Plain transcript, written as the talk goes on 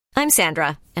I'm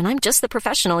Sandra, and I'm just the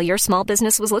professional your small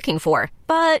business was looking for.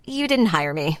 But you didn't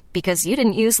hire me because you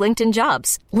didn't use LinkedIn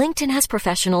Jobs. LinkedIn has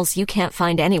professionals you can't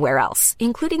find anywhere else,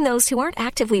 including those who aren't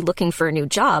actively looking for a new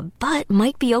job, but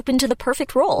might be open to the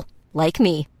perfect role, like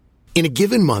me. In a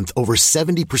given month, over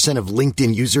 70% of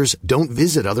LinkedIn users don't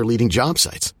visit other leading job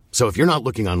sites. So if you're not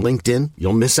looking on LinkedIn,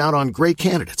 you'll miss out on great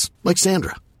candidates like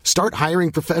Sandra. Start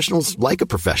hiring professionals like a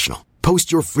professional.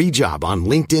 Post your free job on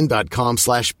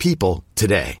linkedin.com/people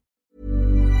today.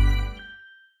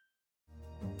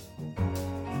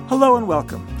 Hello and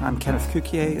welcome. I'm Kenneth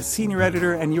Cukier, a senior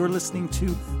editor, and you're listening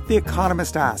to The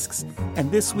Economist Asks.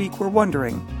 And this week we're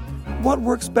wondering, what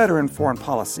works better in foreign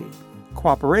policy,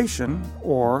 cooperation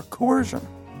or coercion?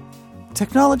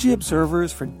 Technology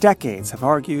observers for decades have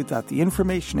argued that the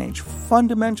information age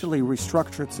fundamentally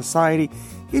restructured society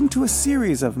into a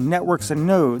series of networks and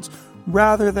nodes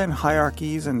rather than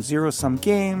hierarchies and zero-sum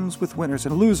games with winners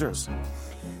and losers.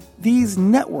 These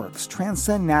networks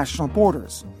transcend national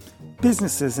borders.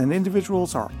 Businesses and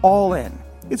individuals are all in.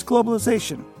 It's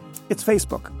globalization. It's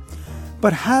Facebook.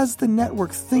 But has the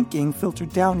network thinking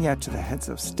filtered down yet to the heads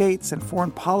of states and foreign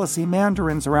policy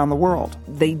mandarins around the world?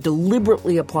 They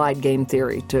deliberately applied game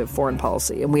theory to foreign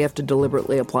policy, and we have to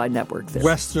deliberately apply network theory.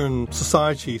 Western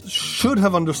society should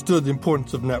have understood the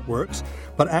importance of networks,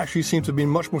 but actually seem to have been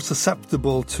much more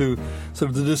susceptible to sort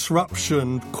of the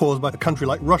disruption caused by a country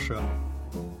like Russia.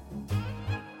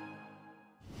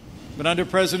 But under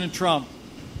President Trump,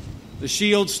 the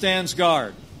shield stands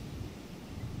guard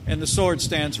and the sword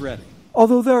stands ready.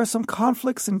 Although there are some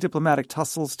conflicts and diplomatic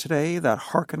tussles today that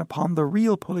hearken upon the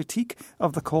realpolitik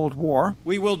of the Cold War,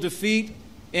 we will defeat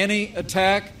any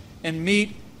attack and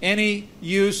meet any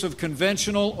use of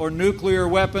conventional or nuclear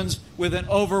weapons with an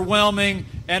overwhelming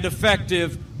and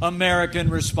effective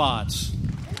American response.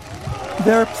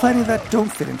 There are plenty that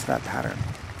don't fit into that pattern.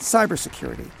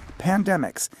 Cybersecurity,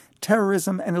 pandemics,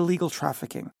 terrorism, and illegal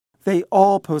trafficking. They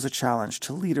all pose a challenge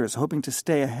to leaders hoping to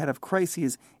stay ahead of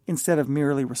crises instead of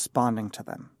merely responding to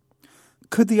them.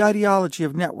 Could the ideology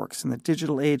of networks in the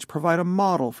digital age provide a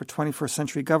model for 21st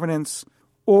century governance?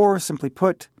 Or, simply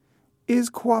put,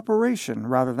 is cooperation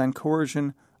rather than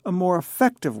coercion a more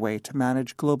effective way to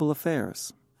manage global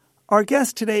affairs? Our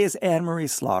guest today is Anne-Marie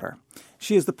Slaughter.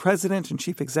 She is the president and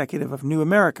chief executive of New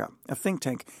America, a think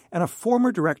tank, and a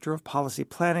former director of policy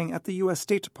planning at the U.S.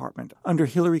 State Department under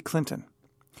Hillary Clinton.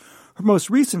 Her most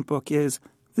recent book is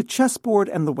The Chessboard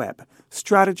and the Web,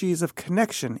 Strategies of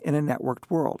Connection in a Networked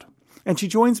World. And she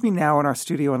joins me now in our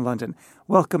studio in London.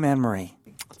 Welcome, Anne-Marie.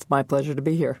 It's my pleasure to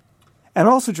be here. And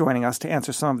also joining us to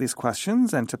answer some of these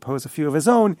questions and to pose a few of his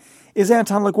own is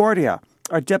Anton LaGuardia,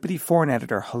 our deputy foreign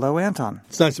editor. Hello, Anton.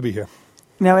 It's nice to be here.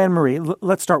 Now, Anne-Marie,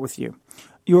 let's start with you.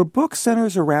 Your book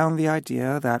centers around the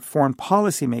idea that foreign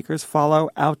policymakers follow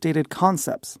outdated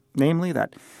concepts, namely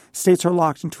that states are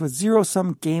locked into a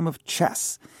zero-sum game of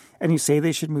chess, and you say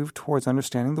they should move towards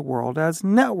understanding the world as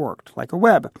networked, like a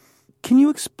web. Can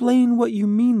you explain what you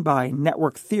mean by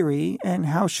network theory, and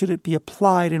how should it be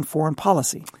applied in foreign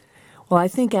policy? Well, I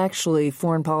think actually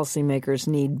foreign policymakers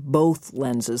need both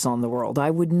lenses on the world. I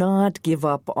would not give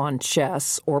up on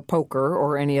chess or poker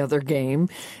or any other game.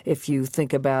 If you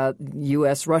think about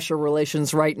U.S.-Russia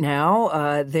relations right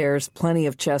now, there's plenty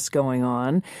of chess going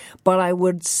on. But I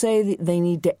would say that they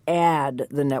need to add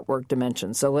the network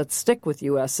dimension. So let's stick with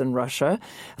U.S. and Russia.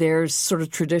 There's sort of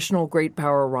traditional great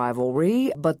power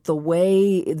rivalry, but the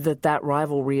way that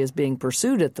rivalry is being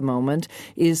pursued at the moment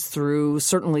is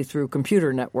certainly through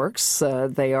computer networks.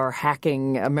 They are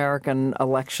hacking American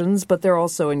elections, but they're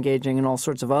also engaging in all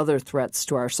sorts of other threats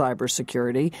to our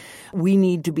cybersecurity. We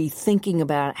need to be thinking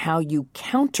about how you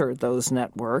counter those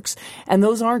networks. And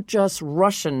those aren't just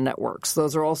Russian networks.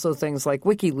 Those are also things like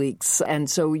WikiLeaks. And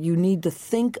so you need to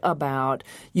think about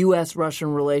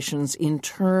U.S.-Russian relations in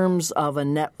terms of a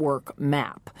network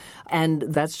map. And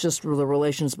that's just the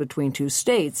relations between two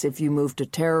states. If you move to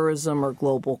terrorism or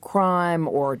global crime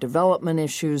or development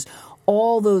issues,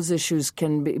 all those issues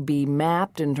can be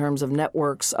mapped in terms of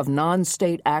networks of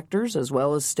non-state actors as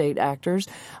well as state actors.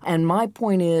 And my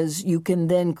point is you can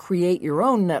then create your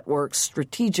own networks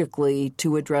strategically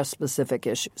to address specific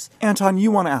issues. Anton, you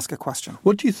want to ask a question.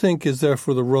 What do you think is there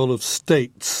for the role of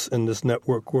states in this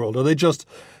network world? Are they just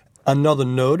another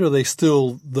node, or are they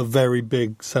still the very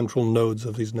big central nodes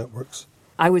of these networks?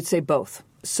 I would say both.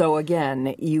 So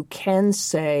again, you can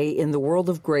say in the world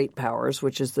of great powers,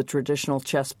 which is the traditional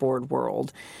chessboard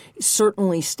world,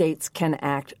 certainly states can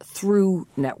act through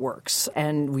networks.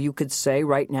 And you could say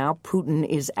right now Putin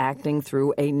is acting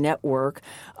through a network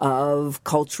of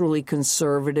culturally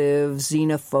conservative,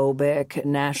 xenophobic,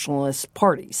 nationalist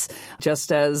parties,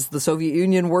 just as the Soviet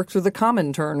Union worked through the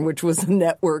Comintern, which was a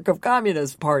network of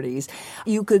communist parties.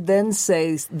 You could then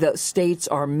say that states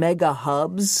are mega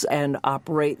hubs and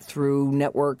operate through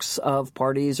networks of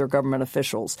parties or government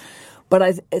officials. But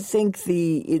I think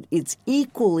it's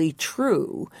equally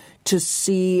true to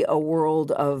see a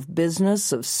world of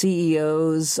business, of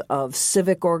CEOs, of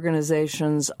civic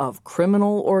organizations, of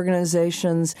criminal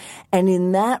organizations. And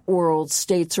in that world,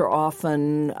 states are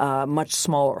often much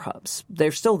smaller hubs.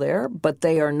 They're still there, but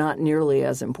they are not nearly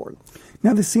as important.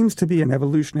 Now, this seems to be an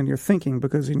evolution in your thinking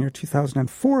because in your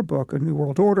 2004 book, A New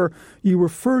World Order, you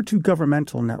referred to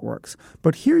governmental networks.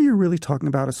 But here you're really talking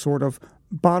about a sort of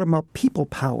bottom-up people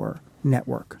power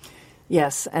network.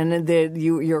 Yes, and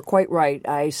you're quite right.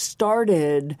 I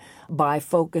started by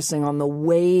focusing on the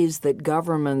ways that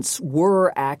governments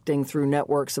were acting through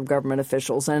networks of government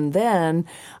officials. And then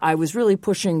I was really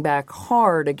pushing back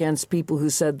hard against people who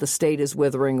said the state is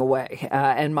withering away.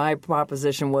 And my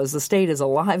proposition was the state is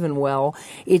alive and well.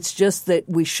 It's just that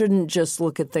we shouldn't just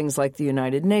look at things like the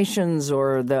United Nations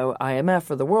or the IMF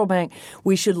or the World Bank.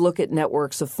 We should look at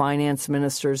networks of finance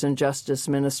ministers and justice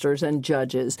ministers and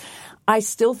judges. I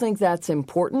still think that's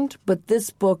important, but this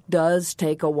book does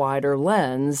take a wider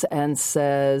lens and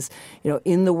says,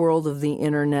 in the world of the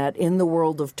internet, in the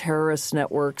world of terrorist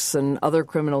networks and other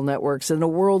criminal networks, in a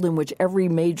world in which every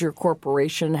major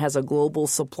corporation has a global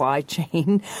supply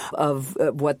chain of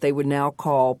what they would now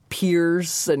call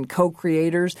peers and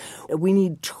co-creators, we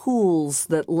need tools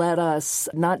that let us,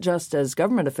 not just as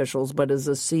government officials, but as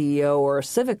a CEO or a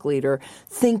civic leader,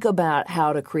 think about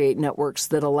how to create networks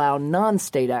that allow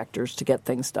non-state actors to get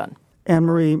things done.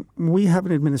 Anne-Marie, we have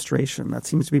an administration that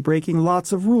seems to be breaking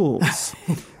lots of rules.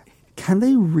 Can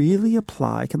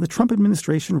the Trump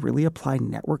administration really apply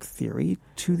network theory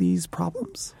to these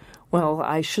problems? Well,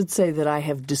 I should say that I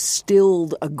have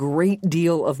distilled a great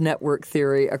deal of network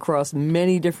theory across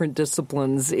many different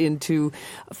disciplines into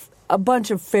a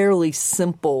bunch of fairly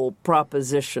simple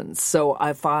propositions. So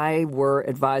if I were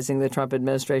advising the Trump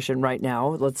administration right now,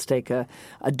 let's take a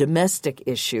domestic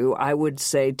issue, I would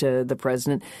say to the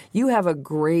president, you have a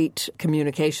great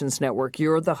communications network.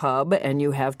 You're the hub, and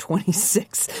you have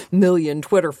 26 million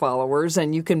Twitter followers,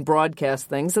 and you can broadcast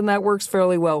things, and that works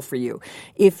fairly well for you.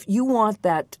 If you want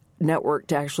that network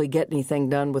to actually get anything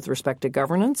done with respect to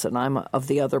governance, and I'm of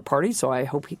the other party, so I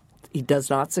hope he does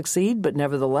not succeed, but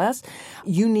nevertheless,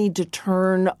 you need to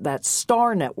turn that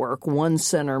star network, one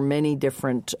center, many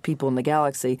different people in the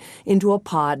galaxy, into a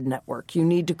pod network. You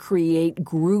need to create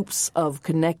groups of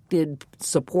connected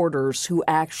supporters who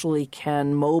actually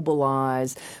can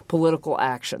mobilize political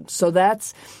action. So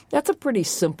that's a pretty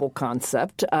simple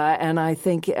concept, and I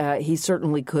think he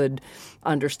certainly could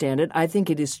understand it. I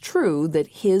think it is true that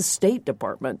his State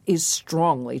Department is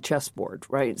strongly chessboard,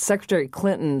 right? Secretary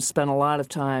Clinton spent a lot of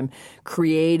time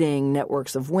creating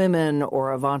networks of women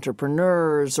or of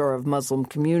entrepreneurs or of Muslim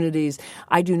communities.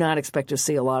 I do not expect to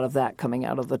see a lot of that coming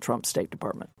out of the Trump State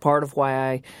Department. Part of why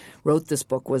I wrote this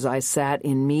book was I sat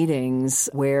in meetings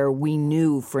where we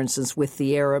knew, for instance, with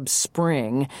the Arab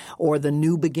Spring or the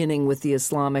new beginning with the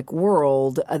Islamic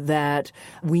world, that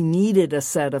we needed a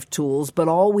set of tools, but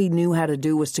all we knew how to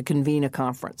do was to convene a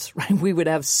conference, right? We would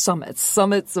have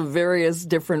summits of various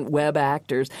different web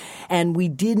actors, and we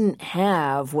didn't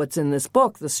have what's in this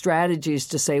book, the strategies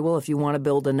to say, well, if you want to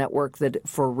build a network that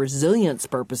for resilience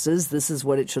purposes, this is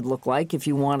what it should look like. If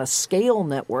you want a scale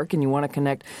network and you want to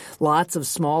connect lots of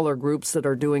smaller groups that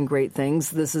are doing great things,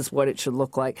 this is what it should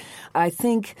look like. I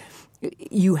think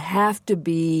you have to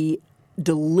be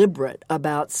deliberate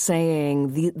about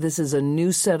saying this is a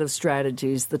new set of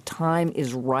strategies. The time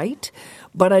is right,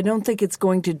 but I don't think it's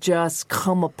going to just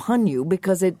come upon you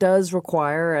because it does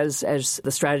require, as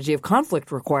the strategy of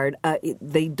conflict required,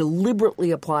 they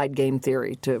deliberately applied game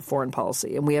theory to foreign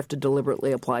policy, and we have to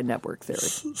deliberately apply network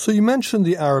theory. So you mentioned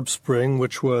the Arab Spring,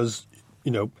 which was,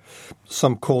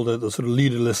 some called it a sort of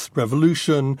leaderless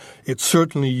revolution. It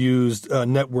certainly used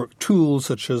network tools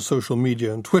such as social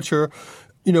media and Twitter.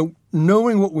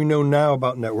 knowing what we know now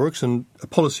about networks, and a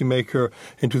policymaker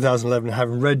in 2011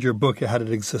 having read your book had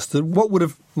it existed, what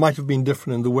might have been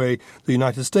different in the way the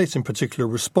United States in particular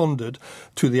responded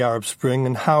to the Arab Spring,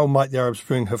 and how might the Arab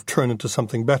Spring have turned into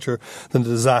something better than the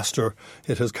disaster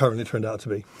it has currently turned out to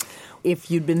be?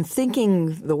 If you'd been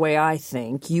thinking the way I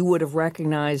think, you would have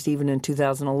recognized even in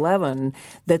 2011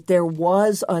 that there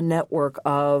was a network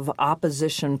of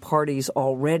opposition parties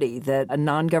already, that a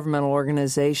non-governmental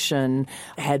organization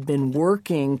had been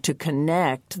working to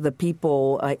connect the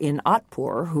people in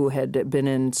Otpor, who had been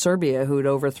in Serbia, who had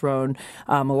overthrown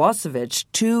Milosevic,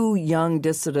 to young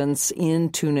dissidents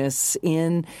in Tunis,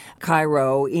 in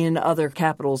Cairo, in other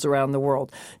capitals around the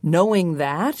world. Knowing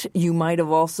that, you might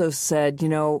have also said,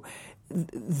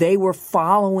 they were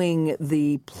following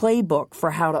the playbook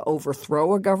for how to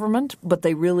overthrow a government, but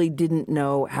they really didn't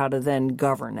know how to then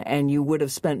govern. And you would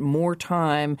have spent more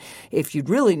time, if you'd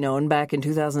really known back in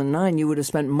 2009, you would have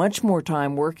spent much more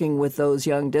time working with those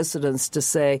young dissidents to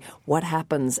say, what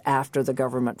happens after the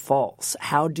government falls?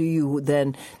 How do you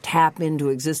then tap into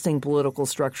existing political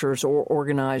structures or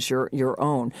organize your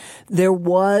own? There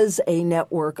was a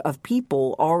network of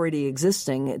people already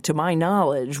existing. To my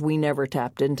knowledge, we never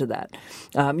tapped into that.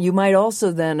 You might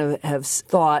also then have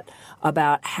thought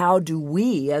about how do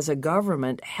we as a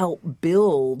government help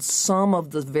build some of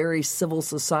the very civil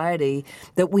society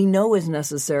that we know is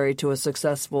necessary to a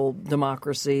successful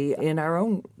democracy in our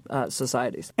own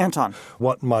societies. Anton.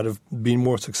 What might have been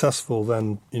more successful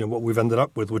than what we've ended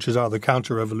up with, which is either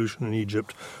counter-revolution in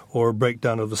Egypt or a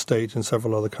breakdown of the state in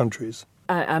several other countries?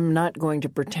 I'm not going to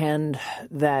pretend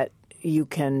that you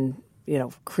can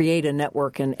create a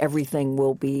network and everything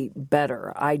will be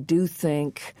better. I do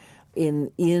think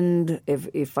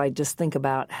if I just think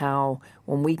about how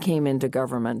when we came into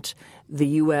government, the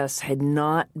U.S. had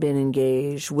not been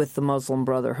engaged with the Muslim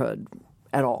Brotherhood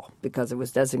at all because it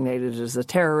was designated as a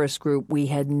terrorist group. We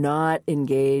had not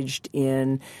engaged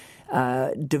in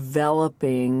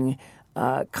developing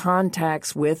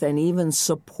contacts with and even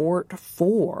support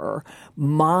for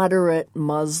moderate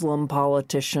Muslim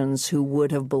politicians who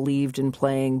would have believed in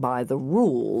playing by the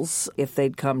rules if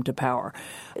they'd come to power.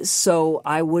 So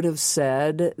I would have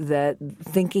said that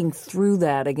thinking through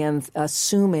that, again,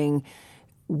 assuming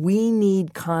we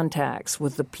need contacts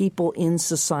with the people in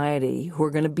society who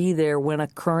are going to be there when a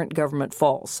current government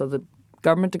falls. So the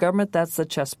government to government, that's the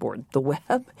chessboard. The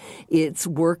web, it's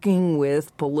working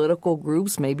with political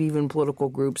groups, maybe even political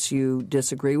groups you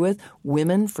disagree with.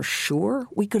 Women, for sure.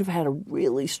 We could have had a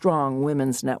really strong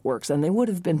women's networks, and they would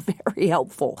have been very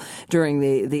helpful during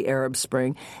the Arab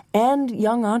Spring. And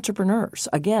young entrepreneurs.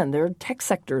 Again, there are tech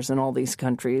sectors in all these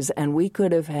countries, and we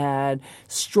could have had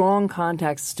strong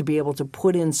contacts to be able to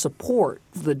put in support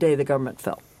the day the government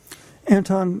fell.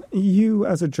 Anton, you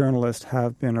as a journalist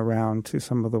have been around to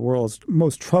some of the world's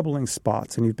most troubling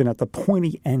spots, and you've been at the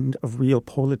pointy end of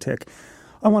realpolitik.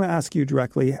 I want to ask you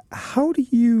directly, how do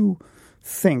you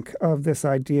think of this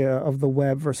idea of the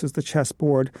web versus the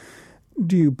chessboard?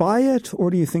 Do you buy it,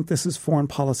 or do you think this is foreign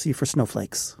policy for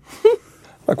snowflakes?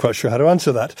 Not quite sure how to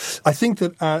answer that. I think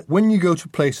that when you go to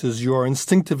places, you are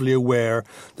instinctively aware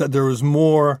that there is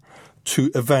more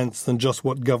to events than just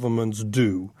what governments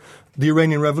do. The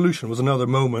Iranian Revolution was another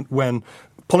moment when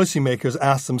policymakers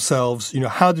asked themselves,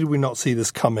 how did we not see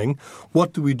this coming?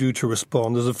 What do we do to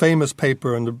respond? There's a famous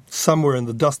paper somewhere in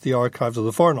the dusty archives of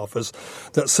the Foreign Office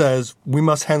that says we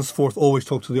must henceforth always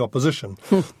talk to the opposition.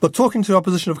 But talking to the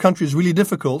opposition of a country is really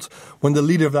difficult when the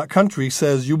leader of that country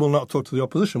says you will not talk to the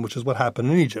opposition, which is what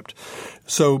happened in Egypt.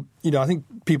 So, I think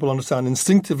people understand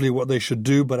instinctively what they should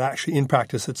do, but actually in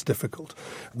practice it's difficult.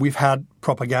 We've had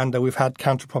propaganda, we've had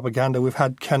counter-propaganda, we've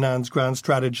had Kennan's grand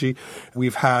strategy,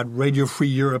 we've had Radio Free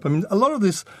Europe. I mean, a lot of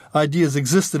these ideas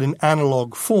existed in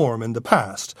analog form in the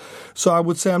past. So I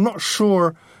would say I'm not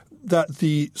sure that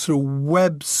the sort of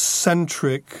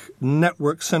web-centric,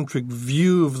 network-centric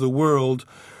view of the world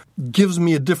gives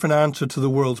me a different answer to the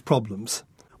world's problems.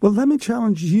 Well, let me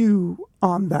challenge you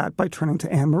on that by turning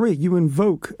to Anne-Marie. You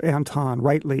invoke, Anton,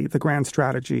 rightly, the grand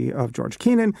strategy of George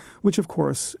Kennan, which, of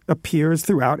course, appears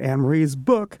throughout Anne-Marie's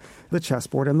book, The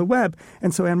Chessboard and the Web.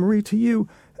 And so, Anne-Marie, to you,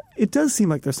 it does seem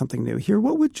like there's something new here.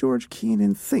 What would George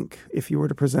Kennan think if you were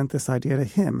to present this idea to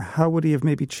him? How would he have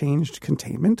maybe changed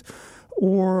containment?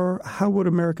 Or how would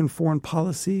American foreign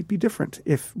policy be different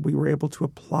if we were able to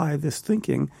apply this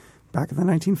thinking back in the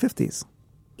 1950s?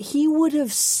 He would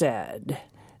have said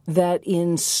that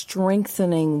in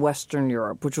strengthening Western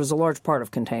Europe, which was a large part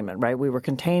of containment, right? We were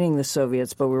containing the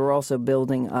Soviets, but we were also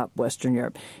building up Western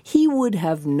Europe. He would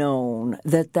have known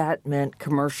that that meant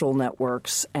commercial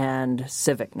networks and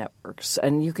civic networks.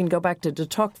 And you can go back to de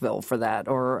Tocqueville for that,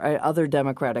 or other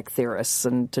democratic theorists,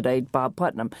 and today Bob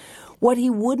Putnam. What he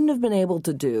wouldn't have been able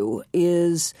to do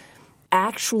is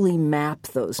actually map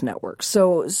those networks.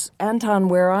 So, Anton,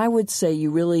 where I would say you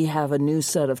really have a new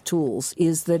set of tools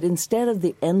is that instead of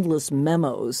the endless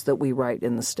memos that we write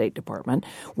in the State Department,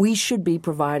 we should be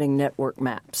providing network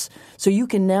maps. So you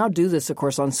can now do this, of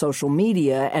course, on social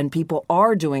media, and people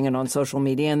are doing it on social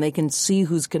media, and they can see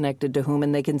who's connected to whom,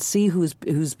 and they can see who's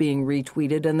being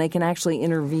retweeted, and they can actually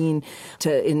intervene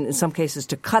to, in some cases,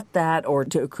 to cut that or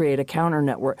to create a counter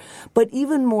network. But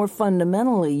even more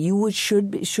fundamentally, you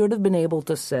should have been able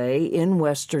to say in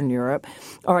Western Europe,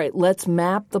 all right, let's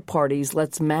map the parties,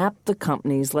 let's map the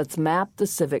companies, let's map the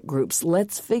civic groups,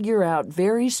 let's figure out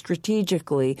very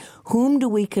strategically whom do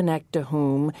we connect to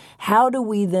whom, how do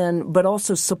we then, but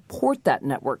also support that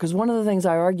network. Because one of the things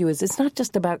I argue is it's not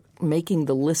just about making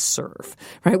the listserv,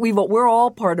 right? We're all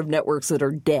part of networks that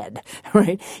are dead,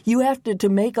 right? You have to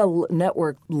make a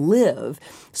network live,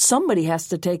 somebody has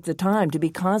to take the time to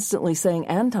be constantly saying,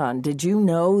 Anton, did you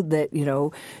know that,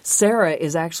 Sarah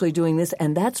is actually doing this,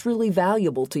 and that's really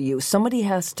valuable to you. Somebody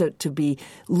has to be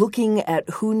looking at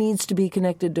who needs to be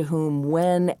connected to whom,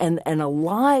 when, and a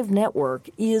live network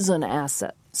is an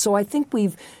asset. So I think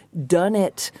we've done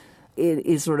it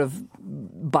is sort of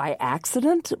by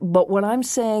accident. But what I'm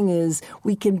saying is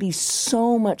we can be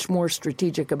so much more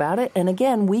strategic about it. And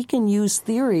again, we can use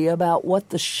theory about what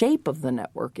the shape of the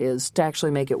network is to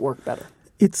actually make it work better.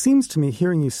 It seems to me,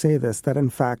 hearing you say this, that in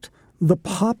fact the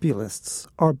populists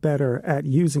are better at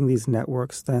using these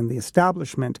networks than the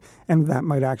establishment, and that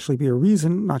might actually be a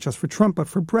reason, not just for Trump, but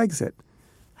for Brexit.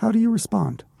 How do you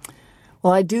respond?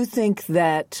 Well, I do think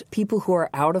that people who are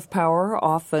out of power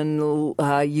often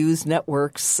use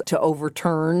networks to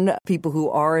overturn people who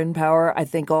are in power. I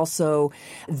think also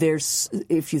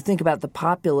if you think about the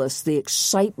populists, the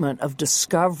excitement of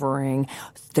discovering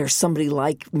there's somebody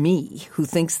like me who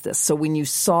thinks this. So when you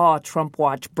saw Trump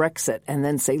watch Brexit and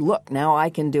then say, look, now I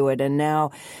can do it, and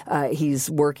now he's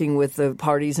working with the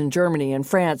parties in Germany and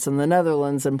France and the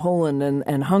Netherlands and Poland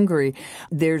and Hungary,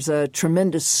 there's a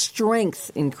tremendous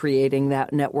strength in creating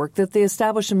that network that the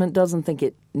establishment doesn't think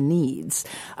it needs.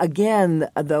 Again,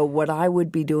 though, what I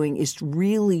would be doing is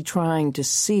really trying to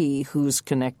see who's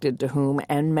connected to whom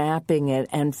and mapping it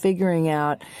and figuring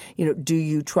out, do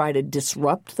you try to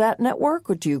disrupt that network,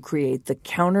 or do you create the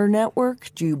counter network?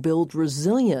 Do you build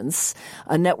resilience,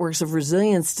 networks of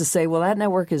resilience to say, well, that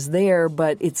network is there,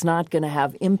 but it's not going to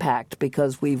have impact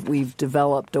because we've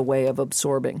developed a way of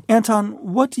absorbing.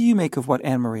 Anton, what do you make of what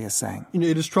Anne-Marie is saying?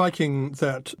 It is striking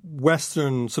that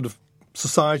Western sort of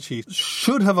society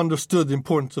should have understood the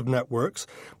importance of networks,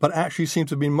 but actually seem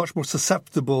to have been much more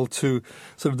susceptible to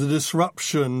sort of the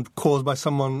disruption caused by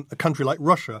a country like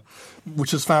Russia,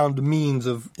 which has found means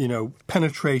of,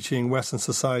 penetrating Western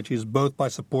societies, both by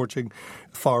supporting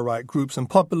far-right groups and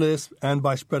populists and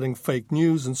by spreading fake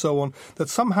news and so on, that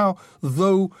somehow,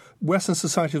 though Western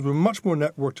societies were much more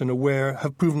networked and aware,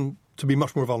 have proven to be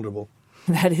much more vulnerable.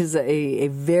 That is a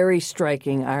very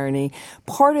striking irony.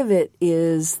 Part of it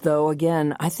is, though,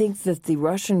 again, I think that the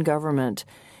Russian government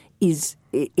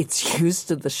it's used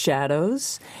to the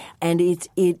shadows, and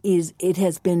it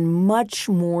has been much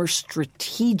more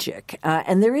strategic.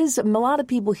 And there is a lot of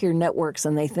people hear networks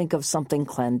and they think of something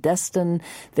clandestine.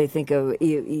 They think of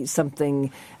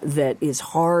something that is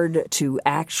hard to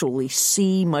actually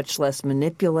see, much less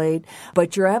manipulate.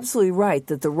 But you're absolutely right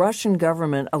that the Russian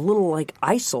government, a little like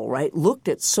ISIL, right, looked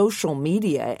at social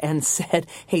media and said,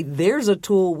 hey, there's a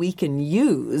tool we can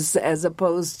use, as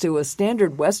opposed to a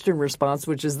standard Western response,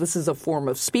 which is this is a form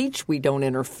of speech. We don't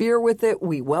interfere with it.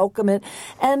 We welcome it.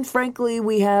 And frankly,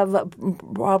 we have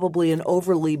probably an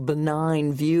overly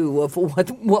benign view of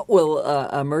what will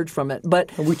emerge from it.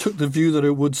 But we took the view that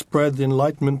it would spread the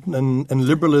Enlightenment and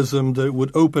liberalism, that it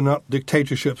would open up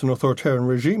dictatorships and authoritarian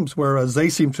regimes, whereas they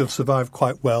seem to have survived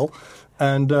quite well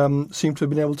and seem to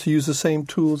have been able to use the same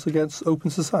tools against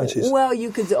open societies. Well, you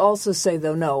could also say,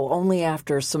 though, no, only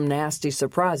after some nasty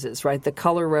surprises, right? The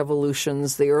color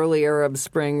revolutions, the early Arab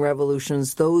Spring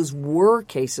revolutions, those were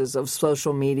cases of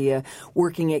social media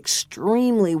working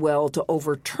extremely well to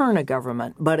overturn a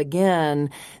government. But again,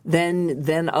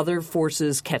 then other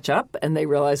forces catch up and they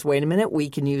realize, wait a minute, we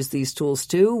can use these tools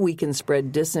too. We can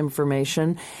spread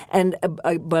disinformation.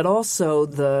 But also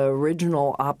the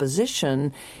original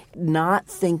opposition not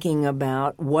thinking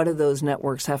about what do those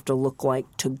networks have to look like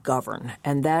to govern.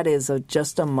 And that is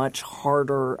just a much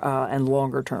harder and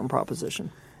longer-term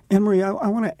proposition. Anne-Marie, I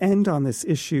want to end on this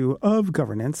issue of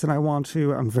governance, and I want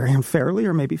to, very unfairly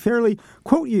or maybe fairly,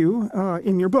 quote you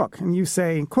in your book. And you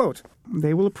say, quote,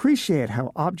 "They will appreciate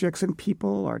how objects and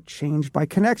people are changed by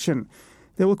connection.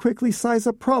 They will quickly size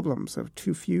up problems of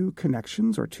too few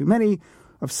connections or too many,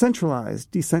 of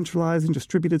centralized, decentralized, and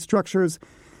distributed structures.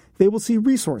 They will see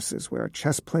resources where a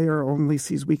chess player only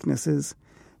sees weaknesses.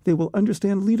 They will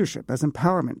understand leadership as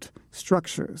empowerment,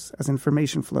 structures as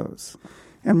information flows."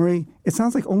 Anne-Marie, it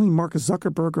sounds like only Mark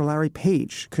Zuckerberg or Larry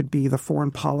Page could be the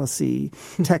foreign policy,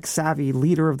 tech-savvy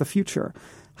leader of the future.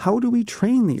 How do we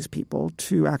train these people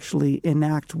to actually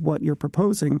enact what you're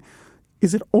proposing?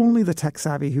 Is it only the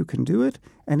tech-savvy who can do it?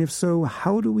 And if so,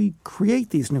 how do we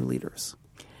create these new leaders?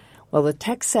 Well, the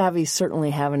tech-savvy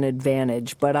certainly have an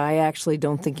advantage, but I actually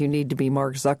don't think you need to be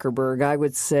Mark Zuckerberg. I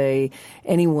would say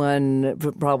anyone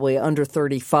probably under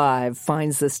 35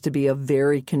 finds this to be a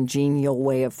very congenial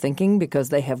way of thinking because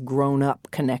they have grown up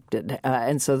connected.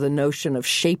 And so the notion of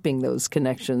shaping those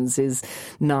connections is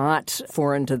not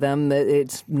foreign to them.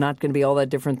 It's not going to be all that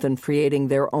different than creating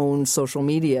their own social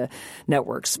media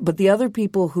networks. But the other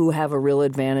people who have a real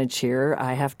advantage here,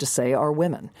 I have to say, are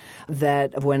women.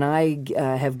 That when I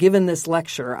have given this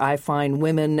lecture, I find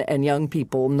women and young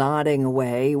people nodding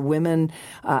away. Women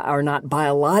are not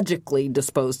biologically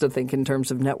disposed to think in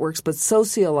terms of networks, but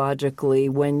sociologically,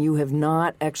 when you have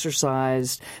not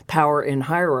exercised power in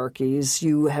hierarchies,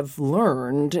 you have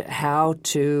learned how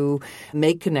to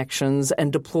make connections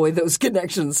and deploy those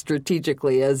connections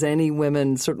strategically. As any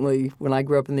women, certainly when I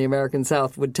grew up in the American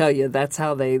South, would tell you, that's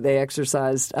how they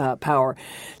exercised power.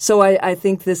 So I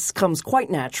think this comes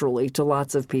quite naturally to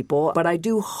lots of people, but I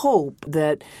do hope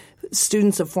that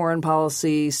students of foreign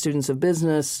policy, students of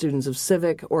business, students of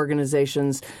civic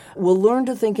organizations will learn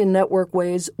to think in network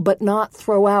ways, but not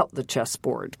throw out the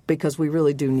chessboard, because we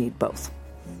really do need both.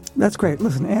 That's great.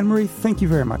 Listen, Anne-Marie, thank you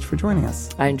very much for joining us.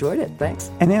 I enjoyed it.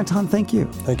 Thanks. And Anton, thank you.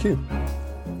 Thank you.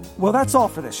 Well, that's all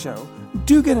for this show.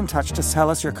 Do get in touch to tell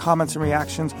us your comments and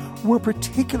reactions. We're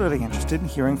particularly interested in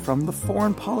hearing from the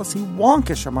foreign policy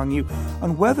wonkish among you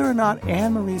on whether or not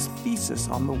Anne-Marie's thesis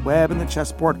on the web and the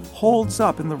chessboard holds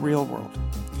up in the real world.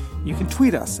 You can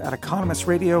tweet us at Economist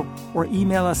Radio or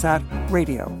email us at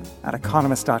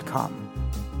radio@economist.com.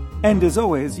 And as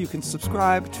always, you can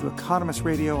subscribe to Economist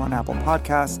Radio on Apple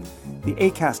Podcasts, the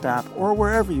Acast app, or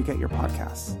wherever you get your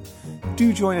podcasts.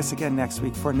 Do join us again next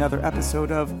week for another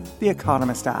episode of The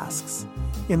Economist Asks.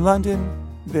 In London,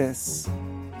 this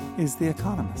is The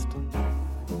Economist.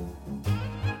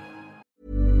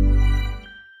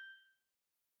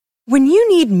 When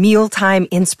you need mealtime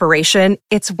inspiration,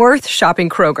 it's worth shopping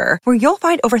Kroger, where you'll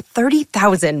find over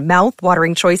 30,000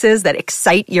 mouth-watering choices that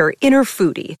excite your inner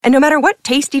foodie. And no matter what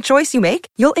tasty choice you make,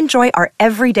 you'll enjoy our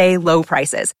everyday low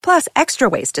prices, plus extra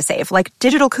ways to save, like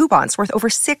digital coupons worth over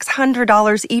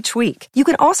 $600 each week. You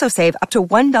can also save up to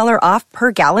 $1 off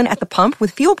per gallon at the pump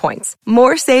with fuel points.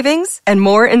 More savings and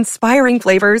more inspiring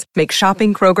flavors make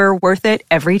shopping Kroger worth it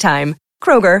every time.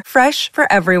 Kroger, fresh for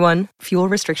everyone. Fuel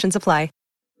restrictions apply.